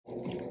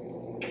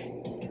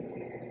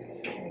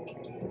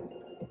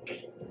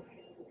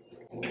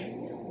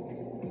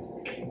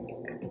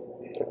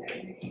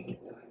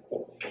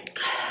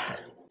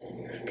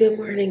Good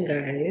morning,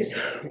 guys.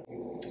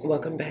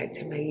 Welcome back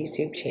to my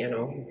YouTube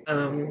channel.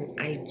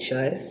 I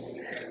just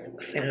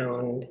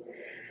found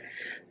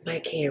my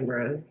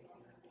camera.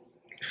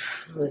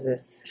 What was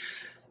this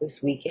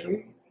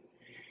weekend?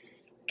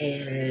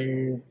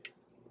 And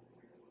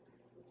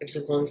it's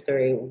a long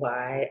story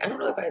why. I don't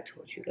know if I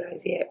told you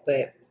guys yet,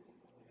 but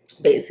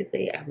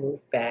basically I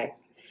moved back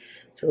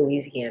to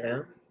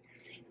Louisiana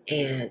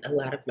and a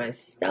lot of my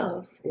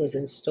stuff was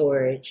in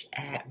storage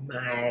at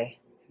my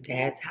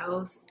dad's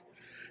house.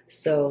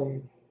 So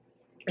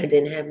I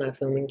didn't have my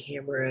filming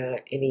camera,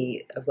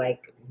 any of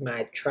like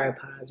my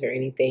tripods or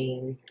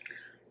anything,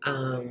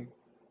 um,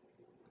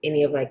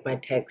 any of like my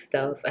tech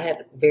stuff. I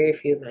had very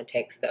few of my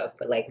tech stuff,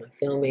 but like my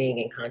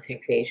filming and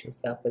content creation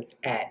stuff was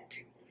at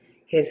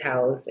his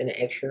house in an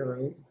extra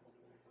room.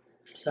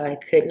 So I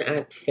could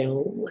not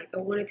film like I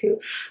wanted to.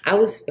 I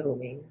was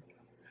filming,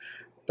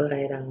 but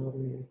it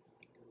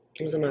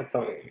was on my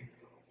phone.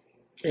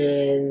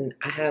 And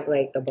I have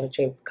like a bunch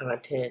of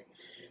content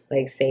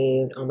like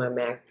saved on my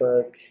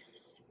MacBook,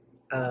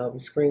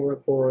 screen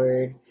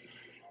record,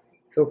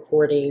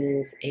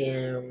 recordings,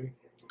 and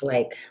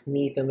like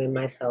me filming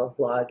myself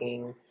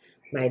vlogging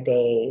my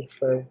day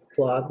for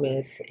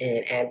Vlogmas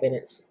and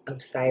Advent of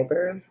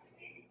Cyber.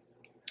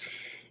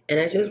 And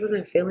I just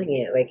wasn't feeling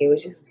it. Like it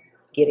was just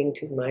getting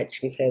too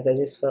much because I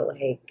just felt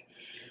like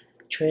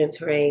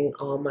transferring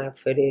all my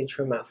footage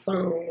from my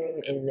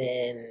phone and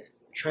then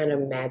trying to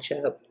match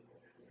up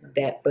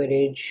that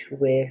footage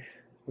with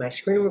my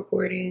screen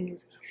recordings.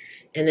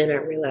 And then I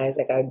realized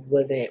like I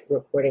wasn't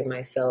recording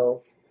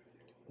myself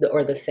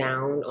or the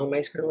sound on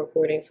my screen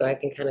recording, so I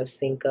can kind of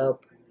sync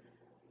up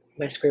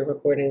my screen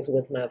recordings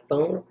with my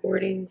phone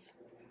recordings.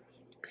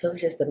 So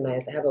it's just a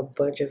mess. I have a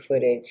bunch of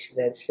footage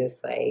that's just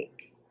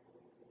like,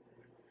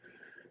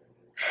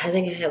 I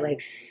think I had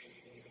like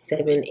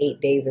 7,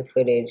 8 days of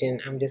footage, and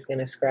I'm just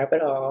gonna scrap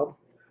it all.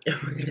 And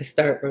we're gonna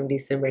start from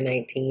December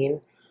 19.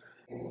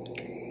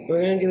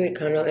 We're gonna do it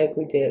kind of like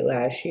we did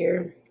last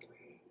year.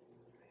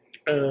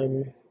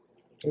 I'm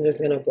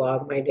just gonna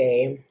vlog my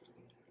day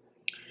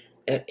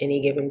at any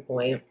given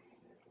point.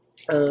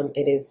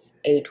 It is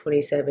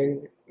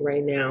 8:27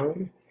 right now,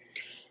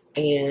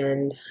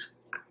 and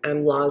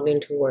I'm logged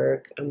into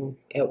work. I'm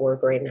at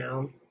work right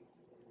now.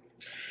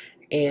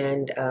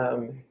 And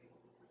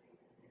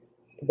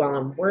while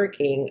I'm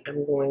working,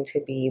 I'm going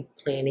to be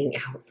planning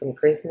out some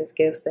Christmas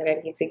gifts that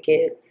I need to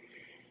get.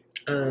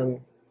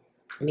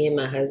 Me and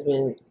my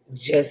husband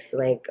just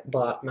like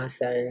bought my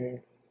son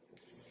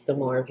some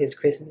more of his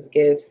Christmas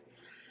gifts.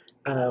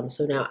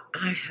 So now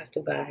I have to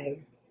buy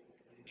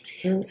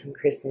him some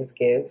Christmas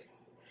gifts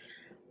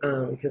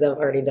because I've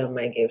already done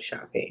my gift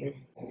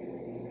shopping.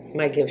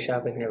 My gift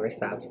shopping never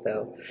stops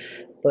though.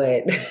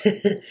 But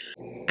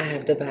I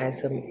have to buy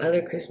some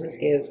other Christmas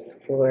gifts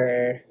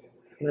for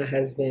my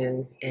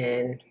husband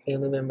and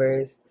family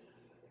members.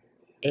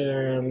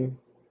 And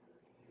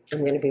I'm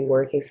going to be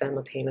working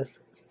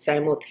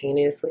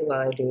simultaneously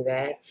while I do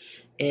that.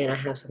 And I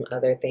have some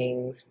other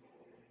things,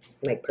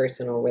 like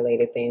personal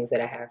related things that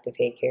I have to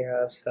take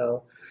care of.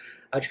 So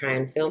I'll try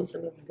and film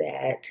some of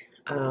that.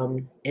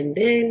 And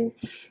then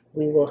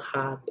we will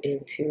hop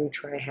into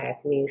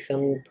tryhackme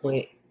some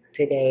point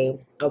today.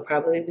 I'll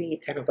probably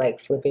be kind of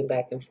like flipping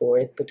back and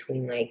forth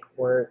between like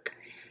work,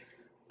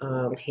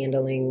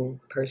 handling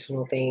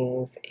personal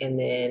things, and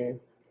then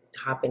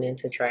hopping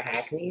into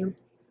tryhackme.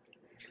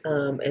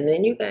 And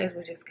then you guys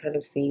will just kind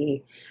of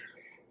see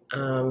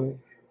um,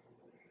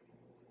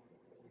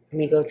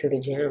 me go to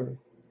the gym.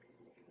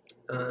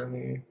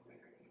 Um,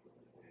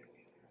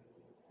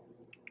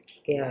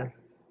 yeah,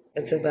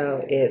 that's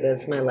about it.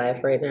 That's my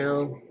life right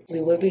now.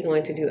 We would be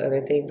going to do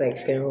other things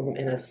like film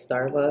in a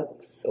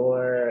Starbucks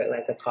or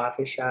like a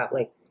coffee shop,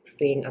 like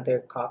seeing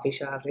other coffee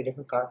shops or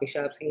different coffee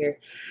shops here.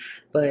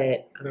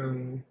 But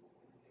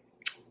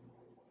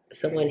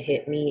someone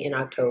hit me in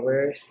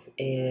October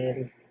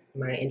and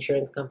my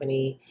insurance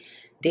company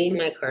deemed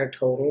my car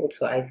totaled.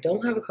 So I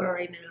don't have a car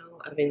right now.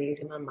 I've been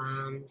using my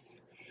mom's,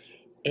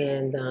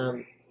 and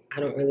I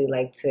don't really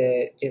like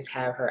to just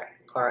have her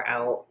car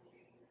out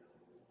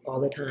all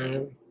the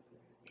time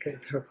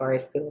because her car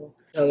is still.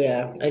 So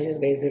yeah, I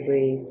just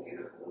basically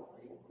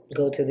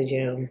go to the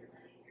gym,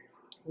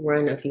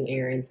 run a few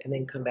errands, and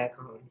then come back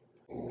home.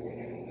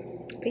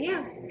 But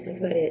yeah, that's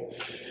about it.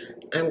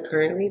 I'm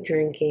currently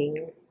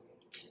drinking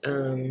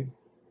um,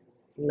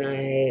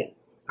 my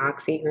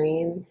Oxy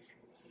Greens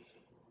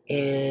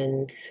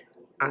and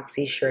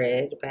Oxy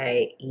Shred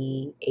by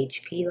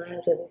EHP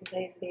Labs, I think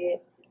I say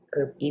it,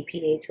 or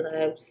EPH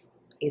Labs,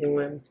 either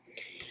one.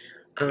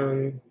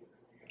 I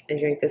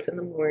drink this in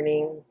the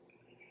morning.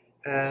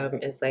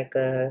 It's like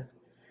a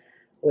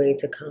way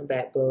to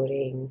combat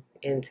bloating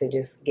and to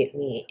just get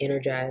me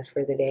energized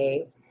for the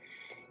day.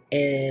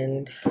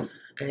 And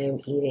I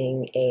am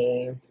eating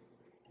a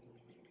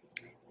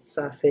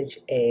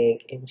sausage,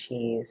 egg, and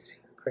cheese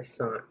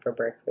croissant for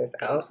breakfast.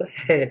 I also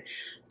had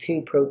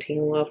 2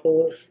 protein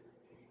waffles.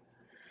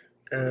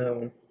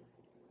 I've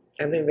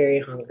been very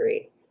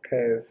hungry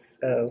because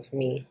of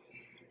me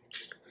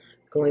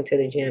going to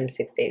the gym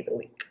 6 days a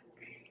week.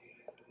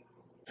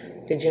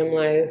 The gym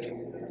life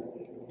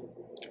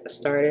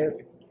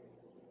started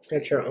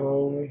at your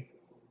own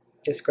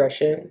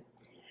discretion,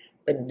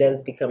 but it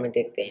does become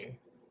addicting,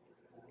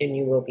 and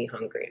you will be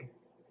hungry.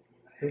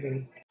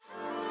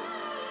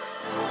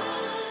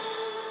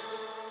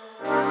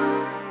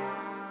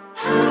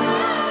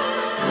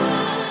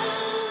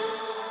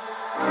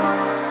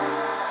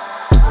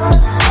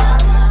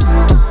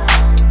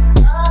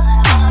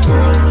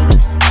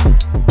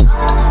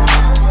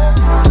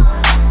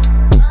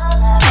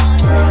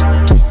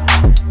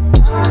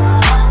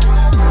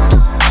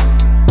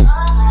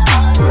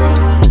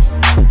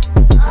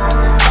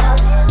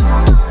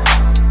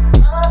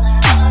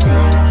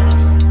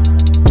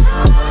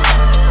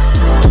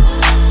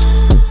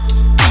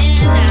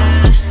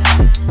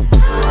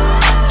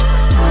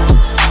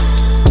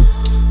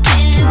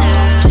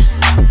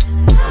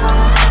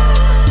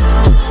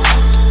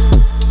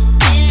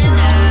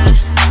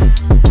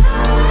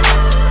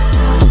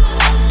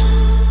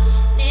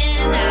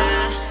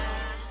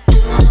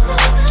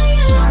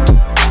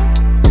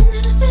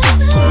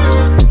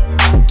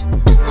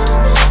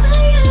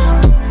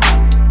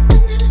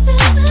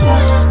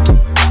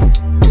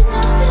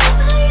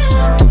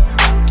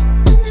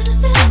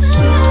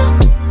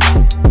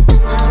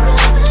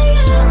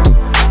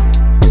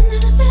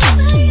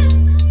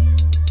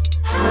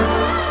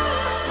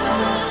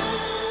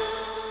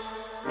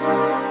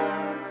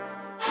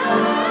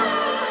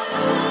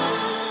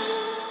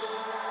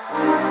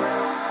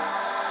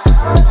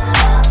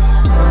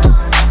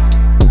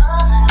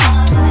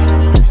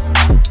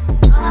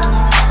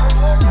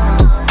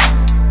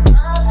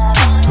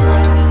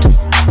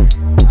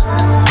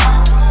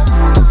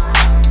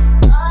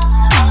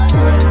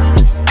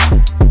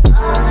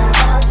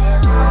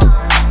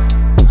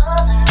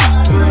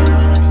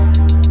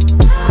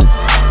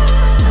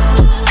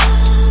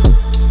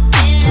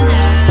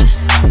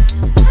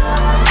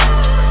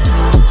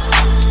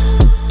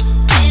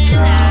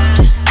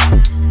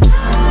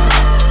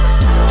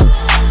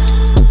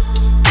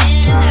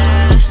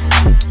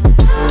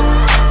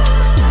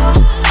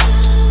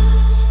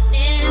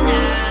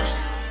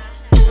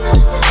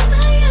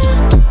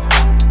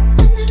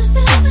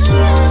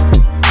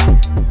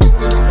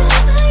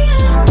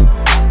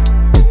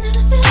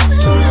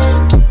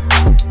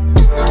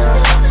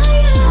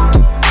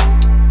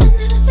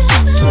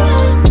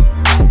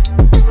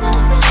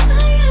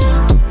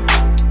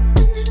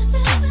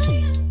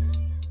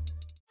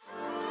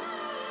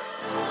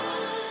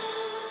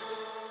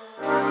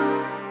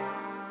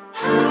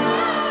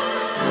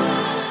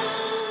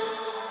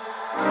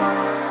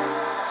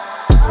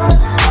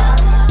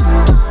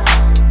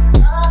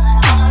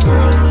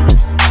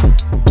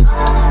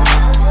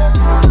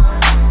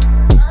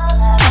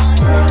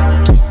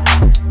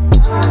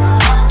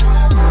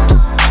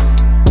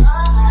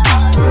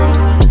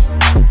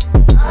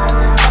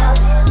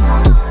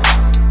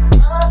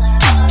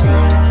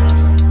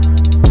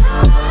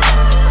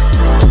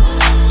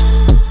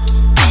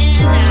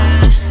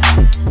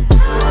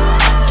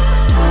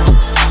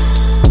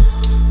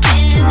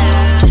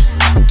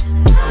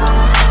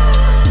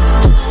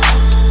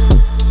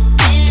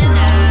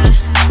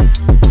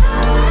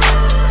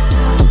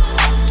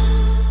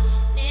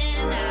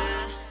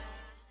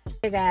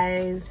 Hey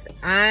guys,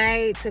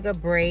 I took a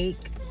break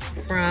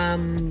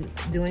from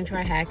doing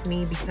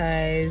tryhackme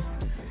because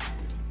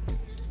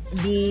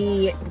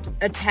the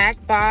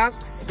attack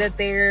box that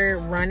they're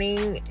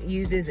running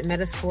uses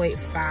Metasploit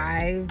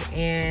 5,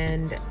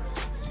 and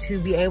to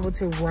be able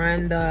to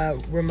run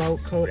the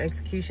remote code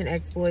execution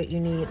exploit you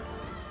need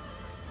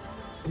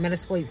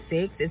Metasploit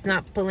 6. It's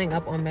not pulling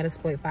up on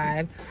Metasploit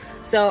 5,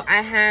 so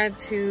I had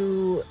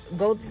to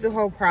go through the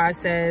whole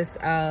process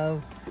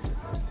of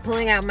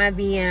pulling out my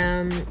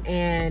VM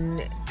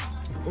and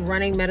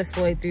running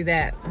Metasploit through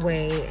that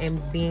way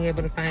and being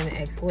able to find the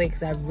exploit,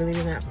 because I really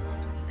did not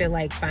feel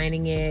like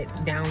finding it,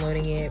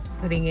 downloading it,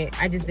 putting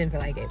it. I just didn't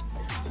feel like it.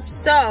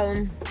 So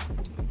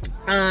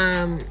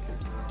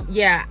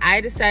yeah, I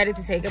decided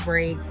to take a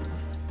break.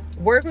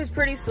 Work was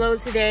pretty slow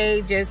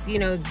today. Just, you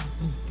know,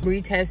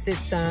 retested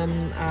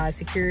some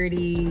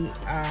security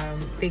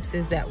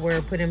fixes that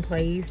were put in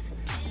place,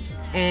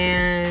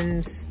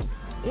 and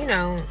you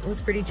know, it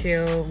was pretty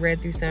chill. Read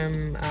through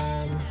some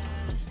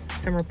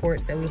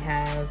reports that we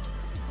have,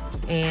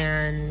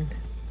 and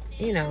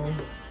you know,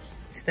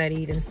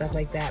 studied and stuff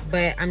like that.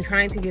 But I'm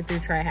trying to get through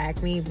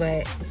tryhackme,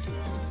 but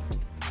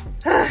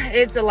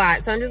it's a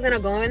lot. So I'm just gonna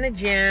go in the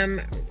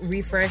gym,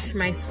 refresh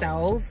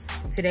myself.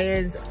 Today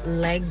is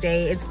leg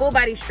day. It's full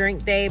body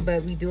strength day,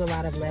 but we do a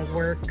lot of leg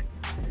work.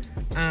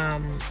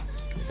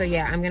 So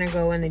yeah, I'm gonna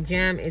go in the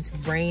gym. It's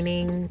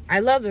raining. I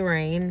love the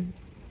rain.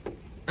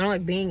 I don't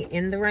like being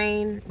in the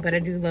rain, but I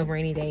do love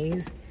rainy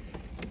days.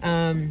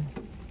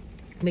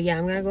 But yeah,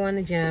 I'm gonna go in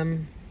the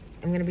gym.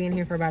 I'm gonna be in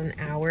here for about an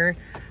hour.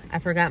 I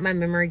forgot my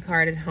memory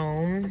card at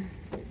home.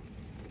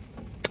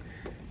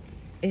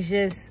 It's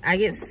just, I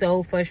get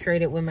so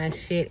frustrated when my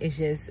shit is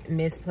just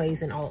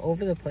misplaced and all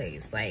over the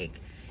place. Like,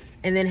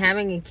 and then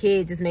having a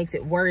kid just makes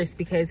it worse,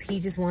 because he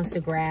just wants to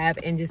grab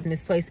and just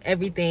misplace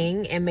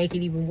everything and make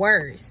it even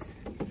worse.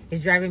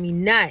 It's driving me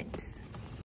nuts.